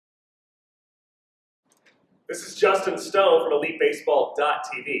This is Justin Stone from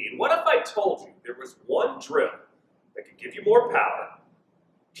EliteBaseball.tv. And what if I told you there was one drill that could give you more power,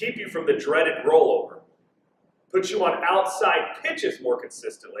 keep you from the dreaded rollover, put you on outside pitches more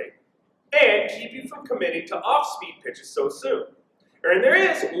consistently, and keep you from committing to off-speed pitches so soon? And there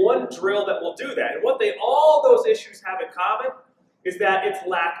is one drill that will do that. And what all those issues have in common is that it's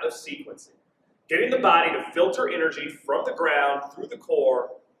lack of sequencing. Getting the body to filter energy from the ground, through the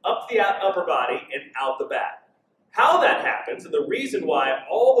core, up the upper body, and out the bat. How that happens, and the reason why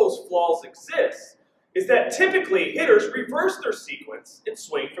all those flaws exist, is that typically hitters reverse their sequence and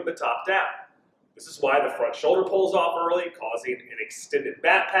swing from the top down. This is why the front shoulder pulls off early, causing an extended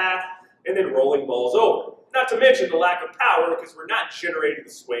bat path, and then rolling balls over. Not to mention the lack of power, because we're not generating the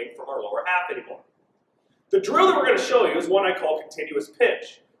swing from our lower half anymore. The drill that we're going to show you is one I call continuous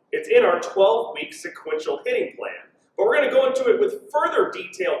pitch. It's in our 12-week sequential hitting plan, but we're going to go into it with further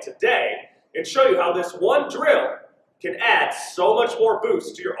detail today and show you how this one drill can add so much more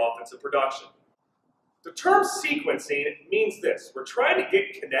boost to your offensive production. The term sequencing means this: we're trying to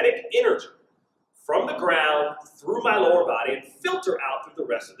get kinetic energy from the ground through my lower body and filter out through the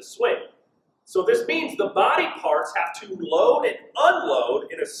rest of the swing. So this means the body parts have to load and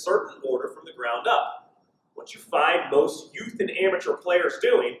unload in a certain order from the ground up. What you find most youth and amateur players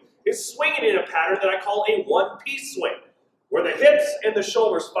doing is swinging in a pattern that I call a one-piece swing, where the hips and the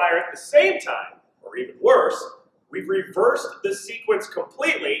shoulders fire at the same time, or even worse, we've reversed the sequence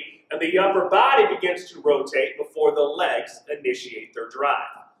completely and the upper body begins to rotate before the legs initiate their drive.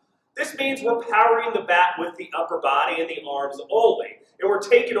 This means we're powering the bat with the upper body and the arms only, and we're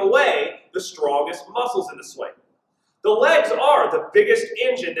taking away the strongest muscles in the swing. The legs are the biggest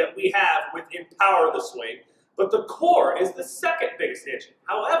engine that we have within power the swing, but the core is the second biggest engine.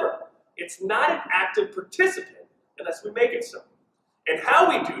 However, it's not an active participant unless we make it so. And how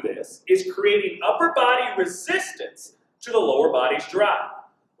we do this is creating upper body resistance to the lower body's drive.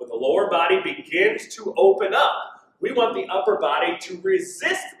 When the lower body begins to open up, we want the upper body to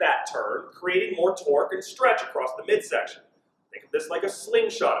resist that turn, creating more torque and stretch across the midsection. Think of this like a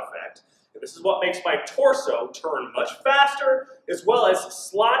slingshot effect. And this is what makes my torso turn much faster, as well as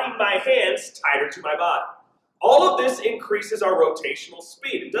slotting my hands tighter to my body. All of this increases our rotational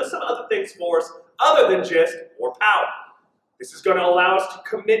speed. It does some other things for us other than just more power. This is going to allow us to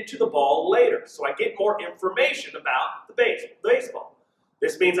commit to the ball later, so I get more information about the baseball.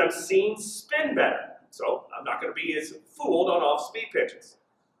 This means I'm seeing spin better, so I'm not going to be as fooled on off-speed pitches.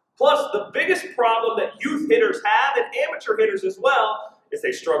 Plus, the biggest problem that youth hitters have, and amateur hitters as well, is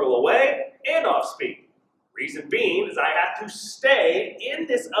they struggle away and off-speed. Reason being is I have to stay in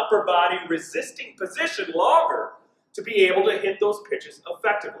this upper body resisting position longer to be able to hit those pitches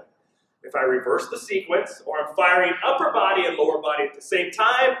effectively. If I reverse the sequence, or I'm firing upper body and lower body at the same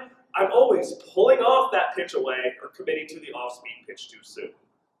time, I'm always pulling off that pitch away or committing to the off-speed pitch too soon.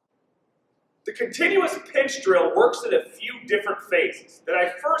 The continuous pitch drill works in a few different phases that I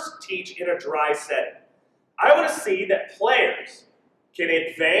first teach in a dry setting. I want to see that players can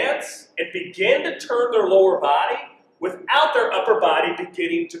advance and begin to turn their lower body without their upper body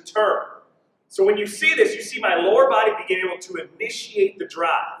beginning to turn. So when you see this, you see my lower body being able to initiate the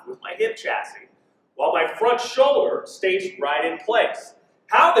drive with my hip chassis, while my front shoulder stays right in place.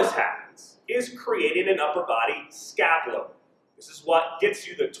 How this happens is creating an upper body scapula. This is what gets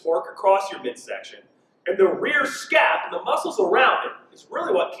you the torque across your midsection, and the rear scap and the muscles around it is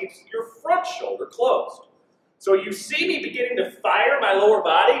really what keeps your front shoulder closed. So you see me beginning to fire my lower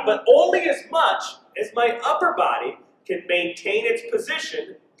body, but only as much as my upper body can maintain its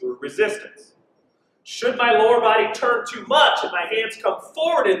position through resistance. Should my lower body turn too much and my hands come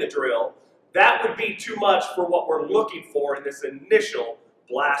forward in the drill, that would be too much for what we're looking for in this initial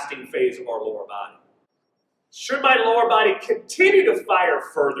blasting phase of our lower body. Should my lower body continue to fire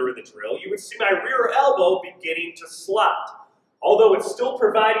further in the drill, you would see my rear elbow beginning to slot. Although it's still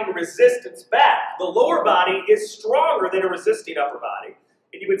providing resistance back, the lower body is stronger than a resisting upper body,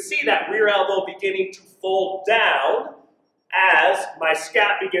 and you would see that rear elbow beginning to fold down as my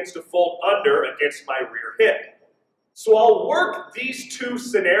scap begins to fold under against my rear hip. So I'll work these two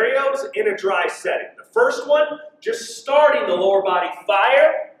scenarios in a dry setting. The first one, just starting the lower body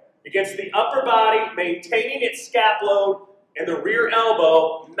fire against the upper body, maintaining its scap load, and the rear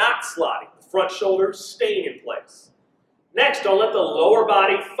elbow not slotting, the front shoulder staying in place. Next, I'll let the lower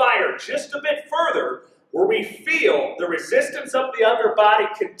body fire just a bit further, where we feel the resistance of the upper body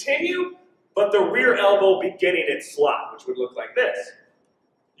continue, but the rear elbow beginning its slot, which would look like this.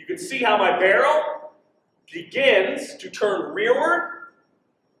 You can see how my barrel begins to turn rearward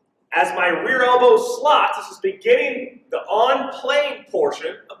as my rear elbow slots. This is beginning the on-plane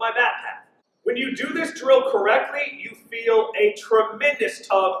portion of my bat path. When you do this drill correctly, you feel a tremendous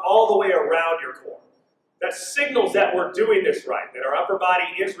tug all the way around your core. That signals that we're doing this right, that our upper body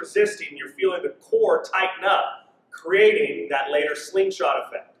is resisting. You're feeling the core tighten up, creating that later slingshot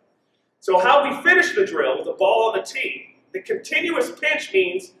effect. So how we finish the drill with the ball on the tee, the continuous pinch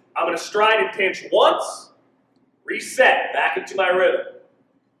means I'm going to stride and pinch once, reset, back into my rhythm.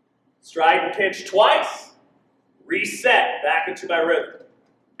 Stride and pinch twice, reset, back into my rhythm.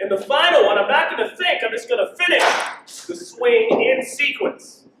 And the final one, I'm not going to think, I'm just going to finish the swing in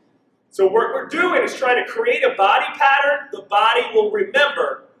sequence. So what we're doing is trying to create a body pattern the body will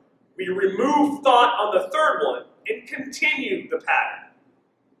remember. We remove thought on the third one and continue the pattern.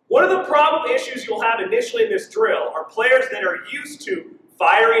 One of the problem issues you'll have initially in this drill are players that are used to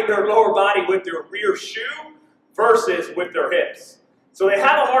firing their lower body with their rear shoe versus with their hips. So they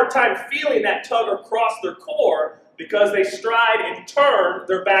have a hard time feeling that tug across their core because they stride and turn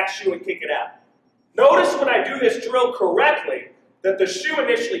their back shoe and kick it out. Notice when I do this drill correctly that the shoe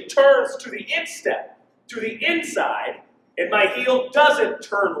initially turns to the instep, to the inside, and my heel doesn't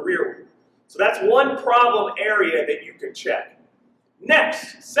turn rearward. So that's one problem area that you can check.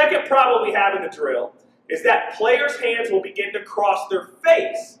 Next, second problem we have in the drill is that players' hands will begin to cross their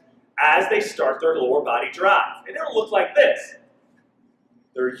face as they start their lower body drive. And it'll look like this.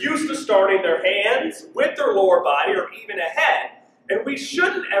 They're used to starting their hands with their lower body or even ahead, and we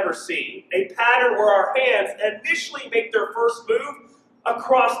shouldn't ever see a pattern where our hands initially make their first move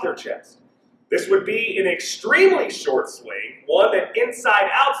across their chest. This would be an extremely short swing, one that inside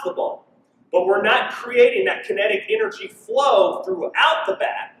outs the ball, but we're not creating that kinetic energy flow throughout the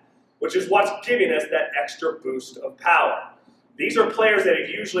bat, which is what's giving us that extra boost of power. These are players that have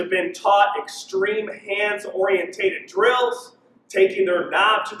usually been taught extreme hands-orientated drills, taking their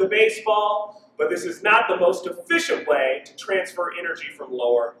knob to the baseball, but this is not the most efficient way to transfer energy from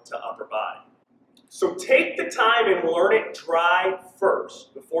lower to upper body. So take the time and learn it dry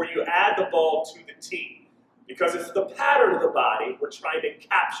first before you add the ball to the tee, because it's the pattern of the body we're trying to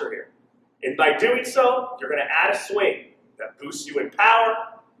capture here. And by doing so, you're going to add a swing that boosts you in power.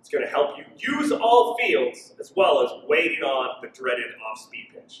 It's going to help you use all fields as well as waiting on the dreaded off-speed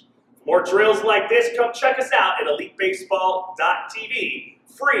pitch. For more drills like this, come check us out at elitebaseball.tv,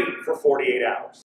 free for 48 hours.